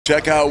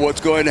Check out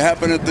what's going to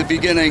happen at the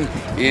beginning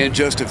in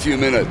just a few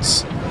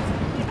minutes.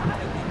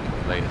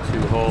 Lane 2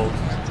 hold.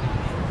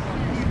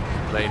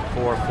 Lane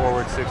 4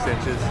 forward 6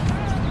 inches.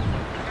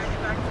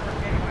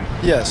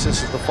 Yes,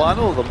 this is the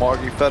final of the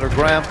Margi Fetter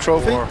Graham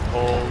Trophy. 4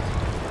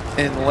 hold.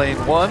 In lane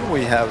 1,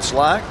 we have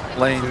ZLAC.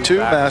 Lane 2,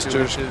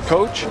 Masters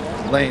Coach.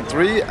 Lane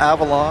 3,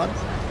 Avalon.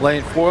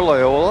 Lane 4,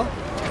 Loyola.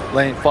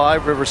 Lane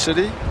 5, River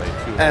City.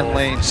 And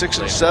lane 6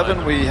 and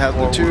 7, we have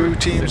the two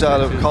teams out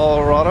of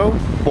Colorado,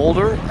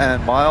 Boulder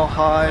and Mile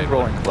High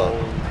Rowing Club.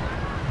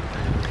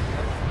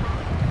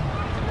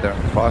 They're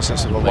in the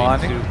process of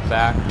aligning. Lane 2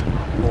 back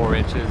 4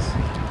 inches.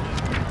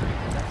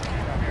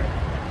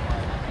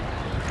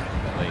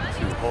 Lane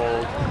 2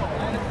 hold.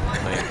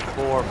 Lane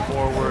 4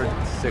 forward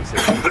 6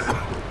 inches.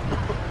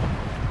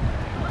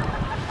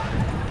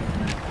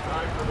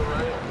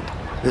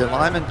 The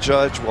alignment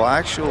judge will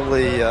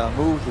actually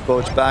move the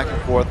boats back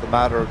and forth a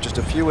matter of just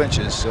a few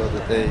inches so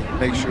that they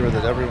make sure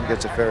that everyone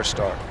gets a fair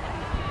start.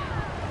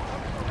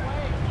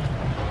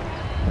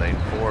 Lane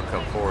 4,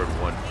 come forward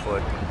 1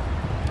 foot.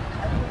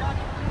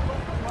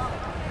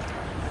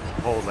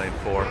 Hold lane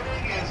 4.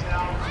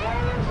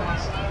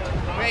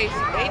 Race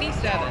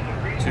 87.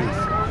 2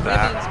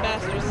 back. Women's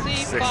Master C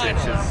 6 final.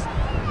 inches.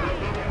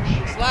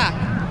 ZLAC.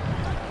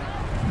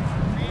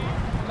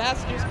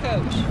 Masters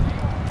Coach.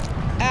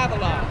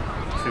 Avalon.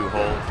 2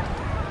 hold.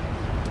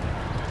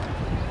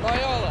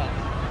 Loyola.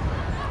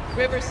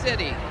 River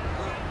City.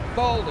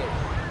 Boulder.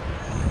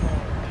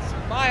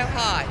 Mile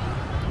High.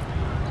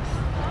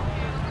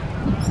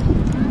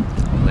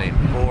 Lane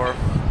 4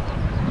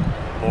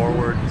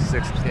 forward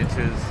 6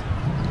 inches.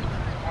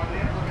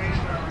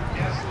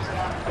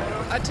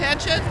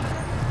 Attention.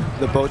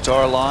 The boats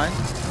are aligned.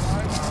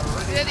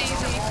 Sit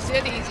easy.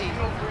 Sit easy.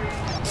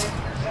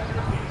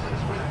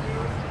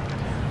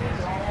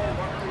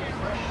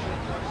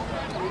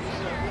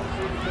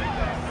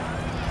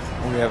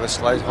 We have a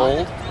slight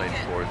hold. Lane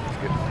 4 is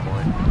getting the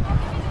point.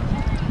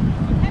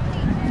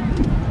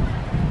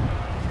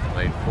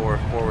 Lane 4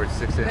 forward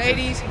 6 inches.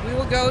 Ladies, we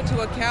will go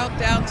to a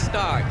countdown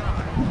start.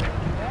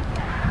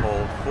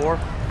 Hold 4.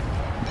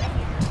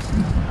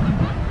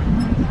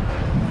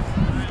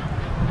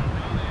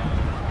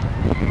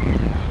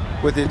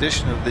 With the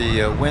addition of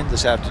the wind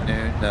this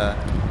afternoon,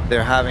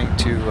 they're having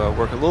to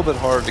work a little bit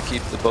harder to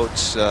keep the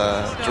boats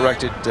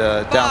directed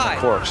down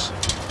the course.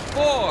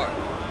 4,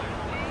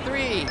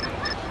 3,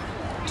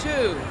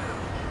 2,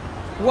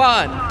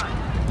 1.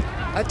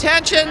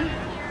 Attention.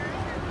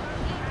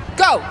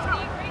 Go.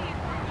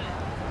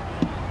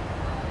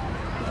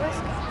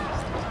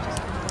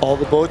 All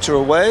the boats are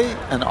away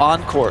and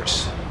on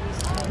course.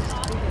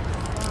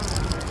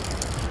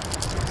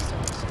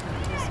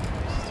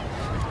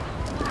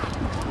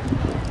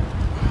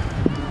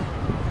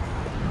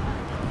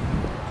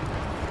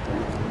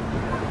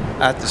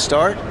 At the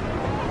start,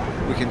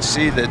 we can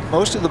see that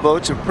most of the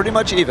boats are pretty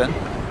much even.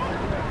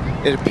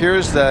 It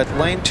appears that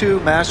lane 2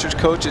 Masters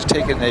Coach has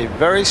taken a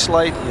very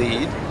slight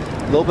lead,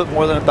 a little bit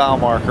more than a bow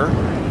marker,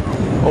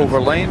 over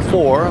lane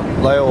 4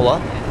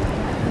 Loyola,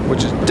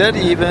 which is dead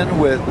even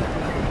with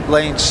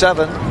lane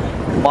 7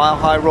 Mile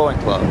High Rowing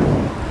Club.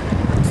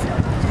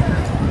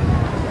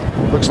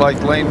 Looks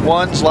like lane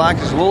 1 ZLAC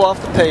is a little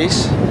off the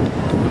pace.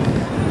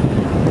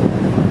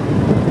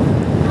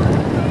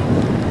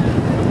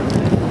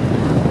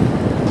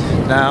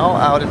 Now,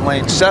 out in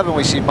lane 7,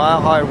 we see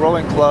Mile High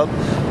Rowing Club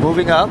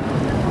moving up.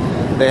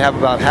 They have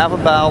about half a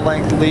bow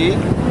length lead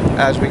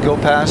as we go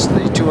past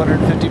the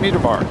 250-meter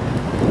mark.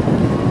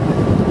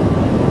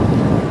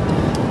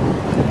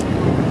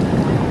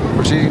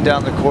 Proceeding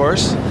down the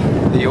course,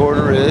 the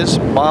order is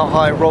Mile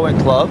High Rowing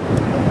Club,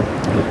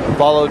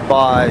 followed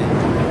by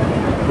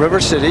River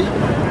City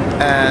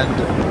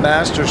and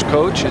Masters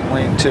Coach in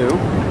lane 2.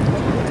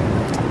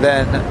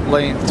 Then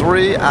lane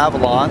 3,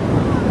 Avalon.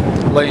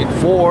 Lane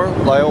 4,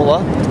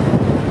 Loyola,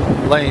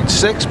 lane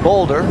 6,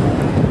 Boulder,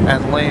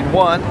 and lane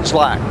 1,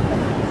 ZLAC.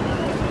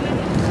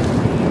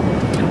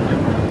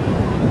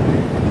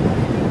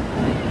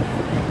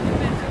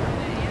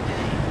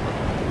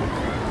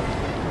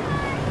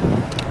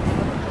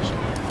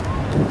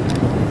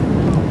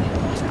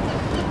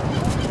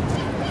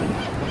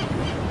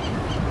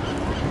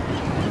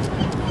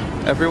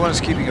 Everyone is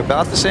keeping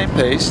about the same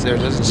pace. There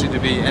doesn't seem to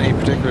be any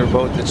particular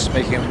boat that's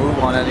making a move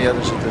on any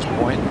others at this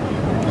point.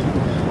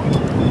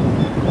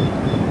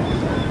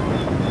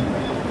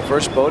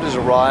 First boat has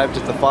arrived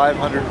at the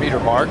 500-meter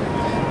mark,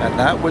 and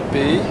that would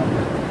be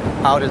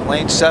out in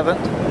lane 7,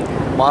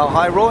 Mile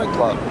High Rowing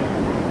Club.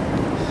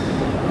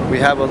 We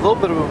have a little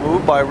bit of a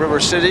move by River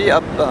City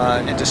up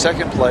into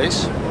second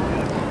place,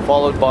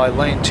 followed by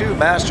lane 2,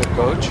 Master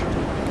Coach.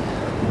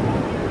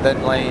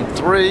 Then lane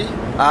 3,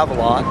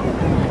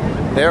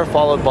 Avalon. They're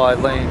followed by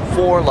lane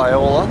 4,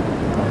 Loyola.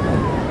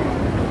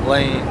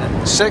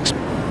 Lane 6,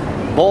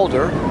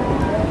 Boulder.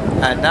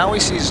 And now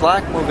we see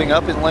ZLAC moving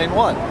up in lane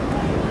 1.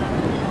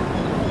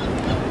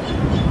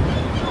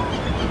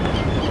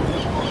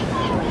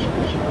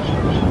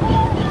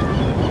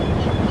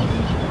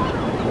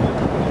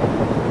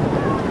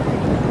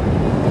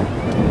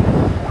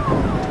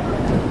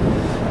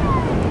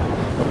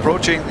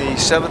 approaching the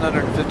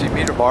 750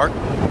 meter mark.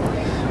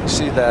 You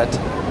see that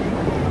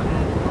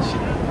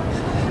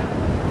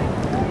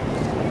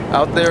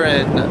out there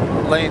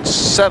in lane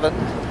 7,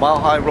 Mile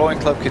High Rowing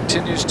Club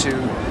continues to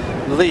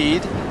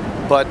lead,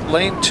 but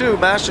lane 2,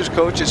 Masters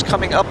Coach, is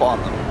coming up on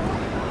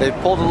them. They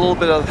pulled a little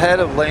bit ahead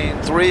of lane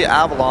 3,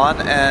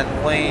 Avalon,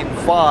 and lane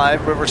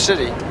 5, River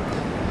City.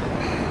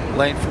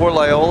 Lane 4,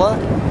 Loyola.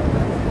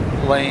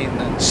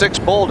 Lane 6,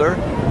 Boulder.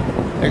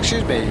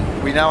 Excuse me,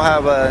 we now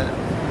have a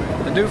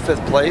new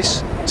 6th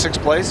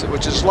place,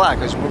 which is ZLAC,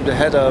 has moved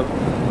ahead of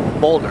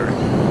Boulder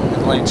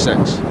in lane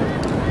 6.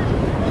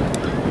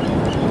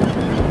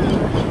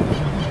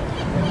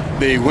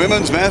 The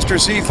Women's Master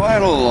C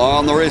Final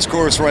on the race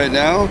course right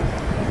now.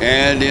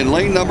 And in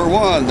lane number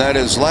 1, that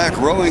is ZLAC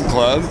Rowing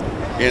Club.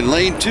 In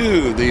lane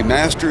 2, the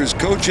Masters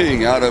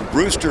Coaching out of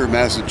Brewster,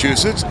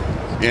 Massachusetts.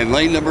 In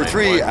lane number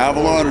 3,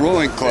 Avalon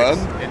Rowing Club.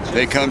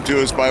 They come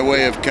to us by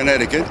way of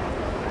Connecticut.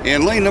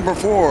 In lane number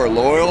 4,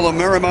 Loyola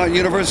Marymount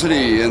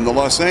University in the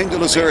Los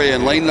Angeles area.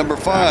 In lane number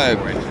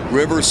 5,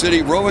 River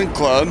City Rowing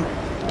Club.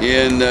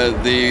 In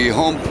the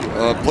home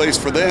place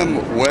for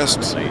them,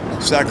 West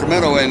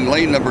Sacramento. In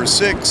lane number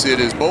 6, it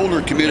is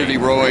Boulder Community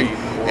Rowing.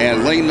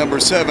 And lane number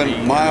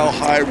 7, Mile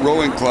High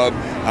Rowing Club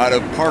out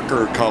of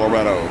Parker,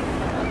 Colorado.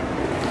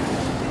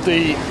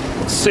 The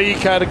C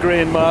category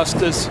in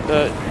Masters,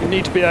 you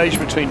need to be aged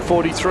between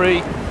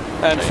 43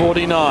 and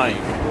 49.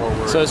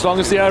 So as long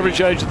as the average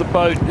age of the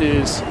boat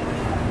is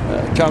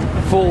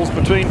falls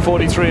between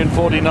 43 and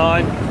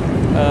 49,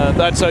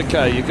 that's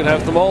okay. You can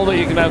have them older,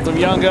 you can have them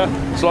younger,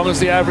 as long as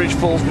the average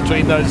falls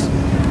between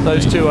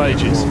those two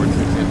ages.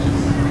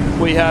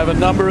 We have a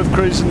number of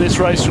crews in this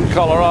race from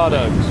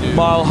Colorado,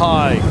 Mile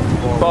High,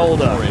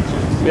 Boulder.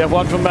 We have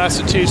one from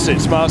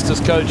Massachusetts, Masters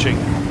Coaching.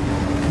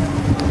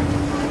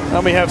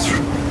 And we have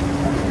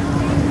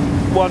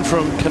one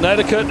from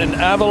Connecticut in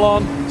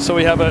Avalon. So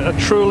we have a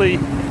truly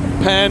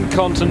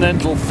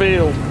pan-continental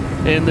field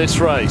in this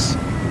race.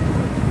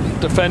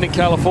 Defending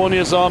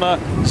California's honor,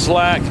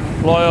 ZLAC,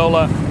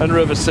 Loyola, and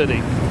River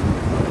City.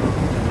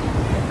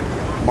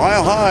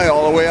 Mile High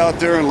all the way out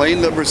there in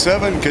lane number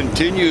 7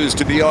 continues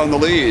to be on the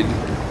lead.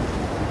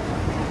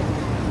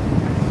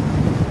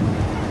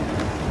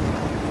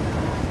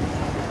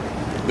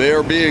 They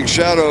are being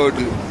shadowed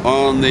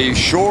on the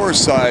shore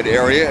side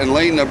area in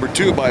lane number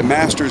 2 by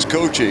Masters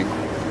Coaching.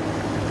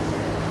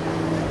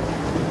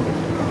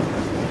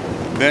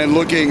 Then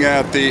looking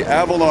at the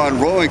Avalon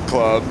Rowing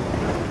Club,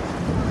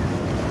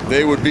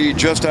 they would be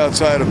just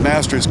outside of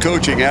Masters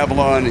Coaching,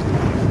 Avalon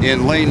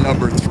in lane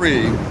number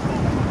 3.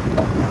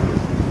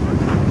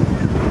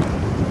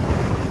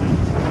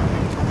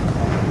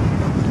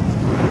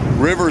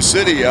 River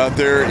City out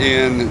there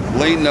in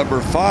lane number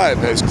 5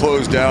 has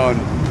closed down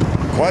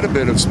quite a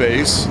bit of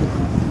space.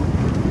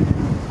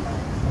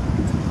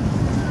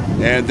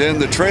 And then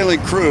the trailing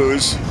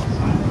crews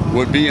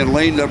would be in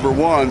lane number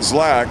 1,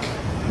 ZLAC,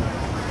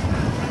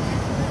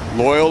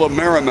 Loyola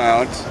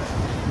Marymount,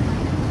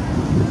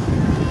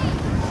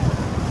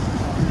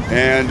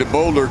 and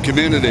Boulder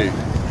Community.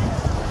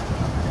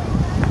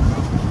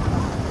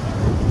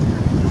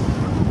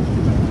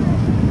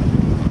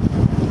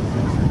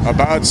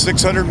 About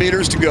 600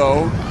 meters to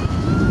go.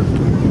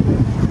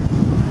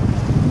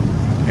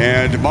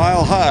 And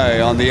Mile High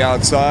on the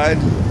outside,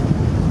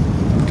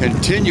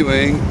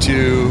 continuing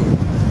to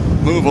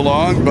move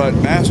along, but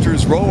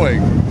Masters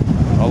Rowing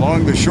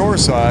along the shore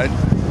side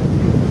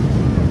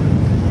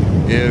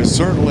is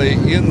certainly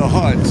in the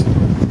hunt.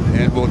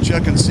 And we'll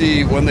check and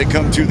see when they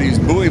come to these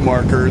buoy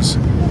markers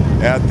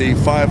at the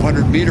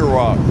 500 meter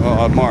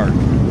mark.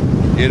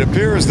 It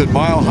appears that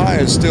Mile High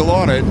is still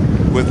on it,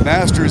 with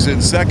Masters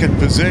in second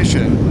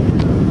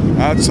position.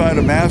 Outside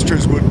of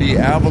Masters would be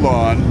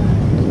Avalon.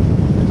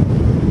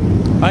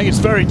 I think it's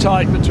very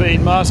tight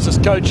between Masters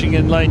Coaching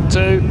in lane 2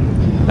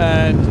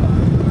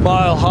 and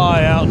Mile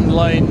High out in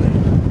lane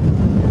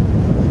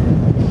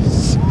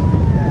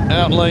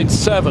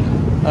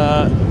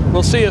 7.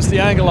 We'll see as the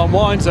angle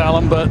unwinds,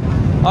 Alan, but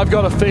I've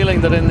got a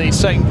feeling that in the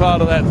second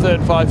part of that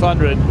third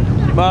 500,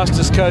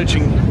 Masters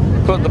Coaching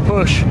put the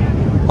push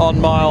on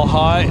Mile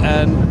High,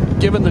 and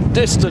given the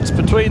distance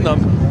between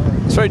them,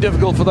 it's very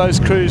difficult for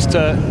those crews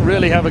to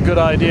really have a good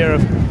idea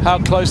of how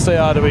close they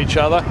are to each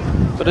other.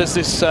 But as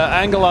this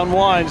angle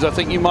unwinds, I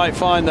think you might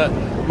find that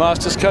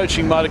Masters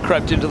Coaching might have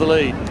crept into the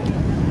lead.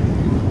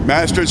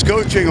 Masters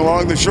Coaching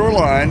along the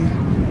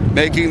shoreline,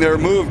 making their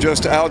move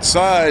just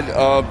outside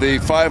of the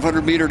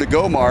 500 meter to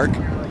go mark.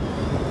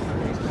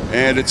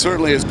 And it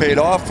certainly has paid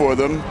off for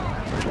them.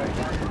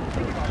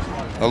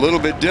 A little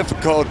bit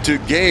difficult to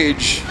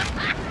gauge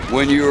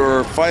when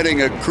you're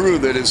fighting a crew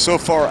that is so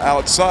far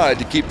outside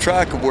to keep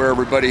track of where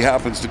everybody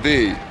happens to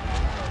be.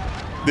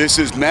 This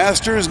is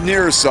Masters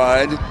near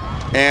side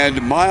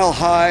and Mile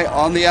High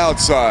on the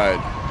outside.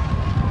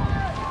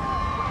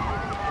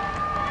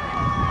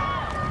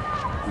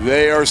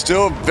 They are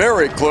still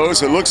very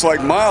close. It looks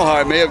like Mile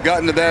High may have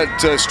gotten to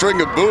that string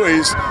of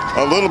buoys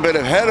a little bit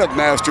ahead of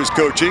Masters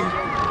Coaching.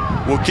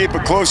 We'll keep a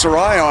closer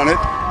eye on it.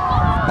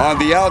 On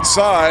the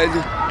outside,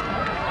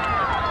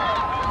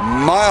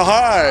 Mile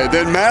High,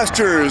 then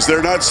Masters.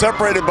 They're not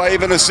separated by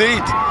even a seat.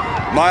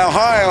 Mile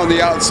High on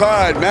the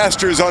outside,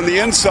 Masters on the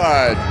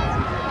inside.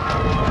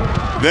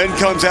 Then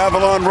comes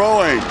Avalon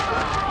Rowing.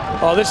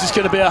 Oh, this is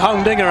going to be a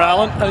humdinger,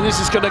 Alan, and this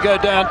is going to go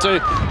down to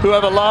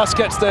whoever last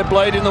gets their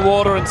blade in the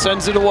water and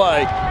sends it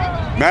away.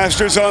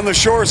 Masters on the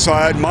shore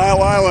side,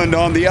 Mile Island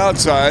on the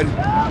outside.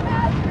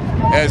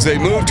 As they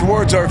move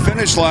towards our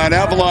finish line,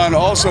 Avalon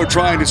also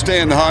trying to stay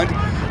in the hunt,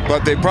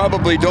 but they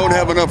probably don't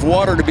have enough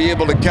water to be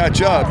able to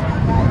catch up.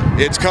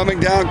 It's coming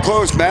down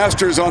close.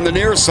 Masters on the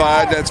near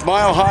side. That's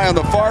Mile High on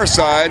the far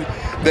side.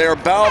 They're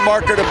bow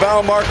marker to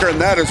bow marker, and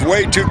that is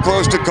way too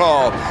close to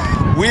call.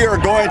 We are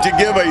going to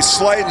give a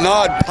slight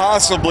nod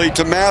possibly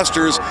to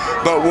Masters,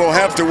 but we'll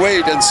have to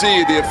wait and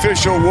see the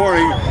official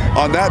warning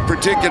on that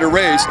particular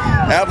race.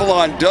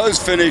 Avalon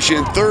does finish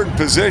in third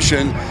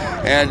position,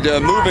 and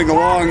moving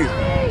along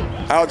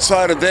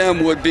outside of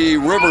them would be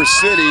River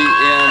City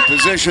in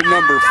position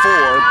number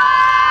 4.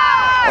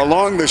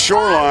 Along the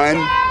shoreline,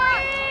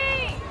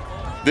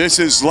 this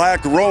is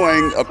ZLAC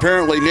Rowing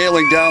apparently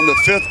nailing down the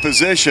 5th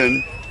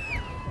position,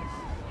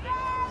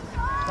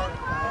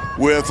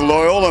 with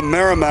Loyola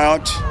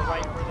Marymount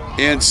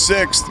in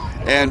 6th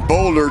and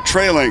Boulder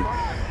trailing.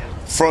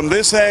 From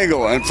this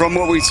angle and from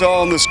what we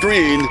saw on the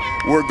screen,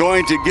 we're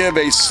going to give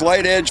a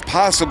slight edge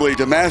possibly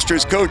to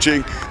Masters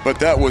Coaching, but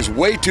that was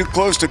way too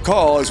close to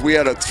call, as we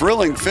had a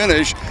thrilling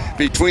finish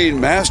between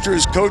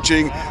Masters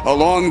Coaching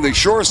along the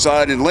shore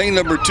side in lane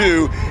number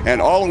 2 and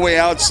all the way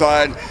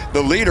outside,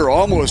 the leader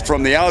almost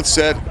from the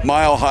outset,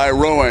 Mile High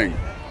Rowing.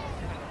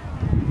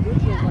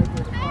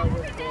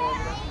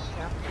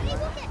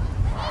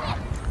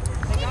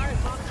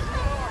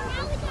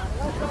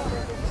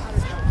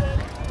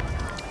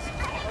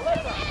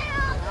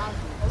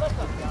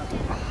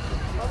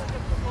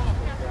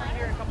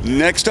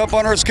 Next up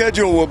on our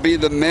schedule will be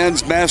the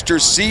men's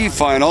Masters C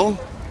final,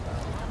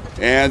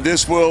 and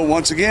this will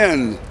once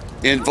again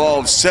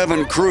involve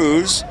 7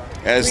 crews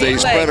as they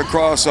spread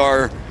across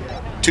our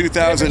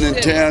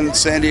 2010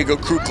 San Diego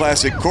Crew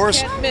Classic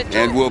course,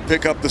 and we'll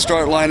pick up the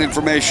start line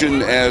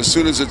information as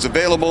soon as it's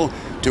available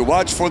to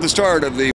watch for the start of the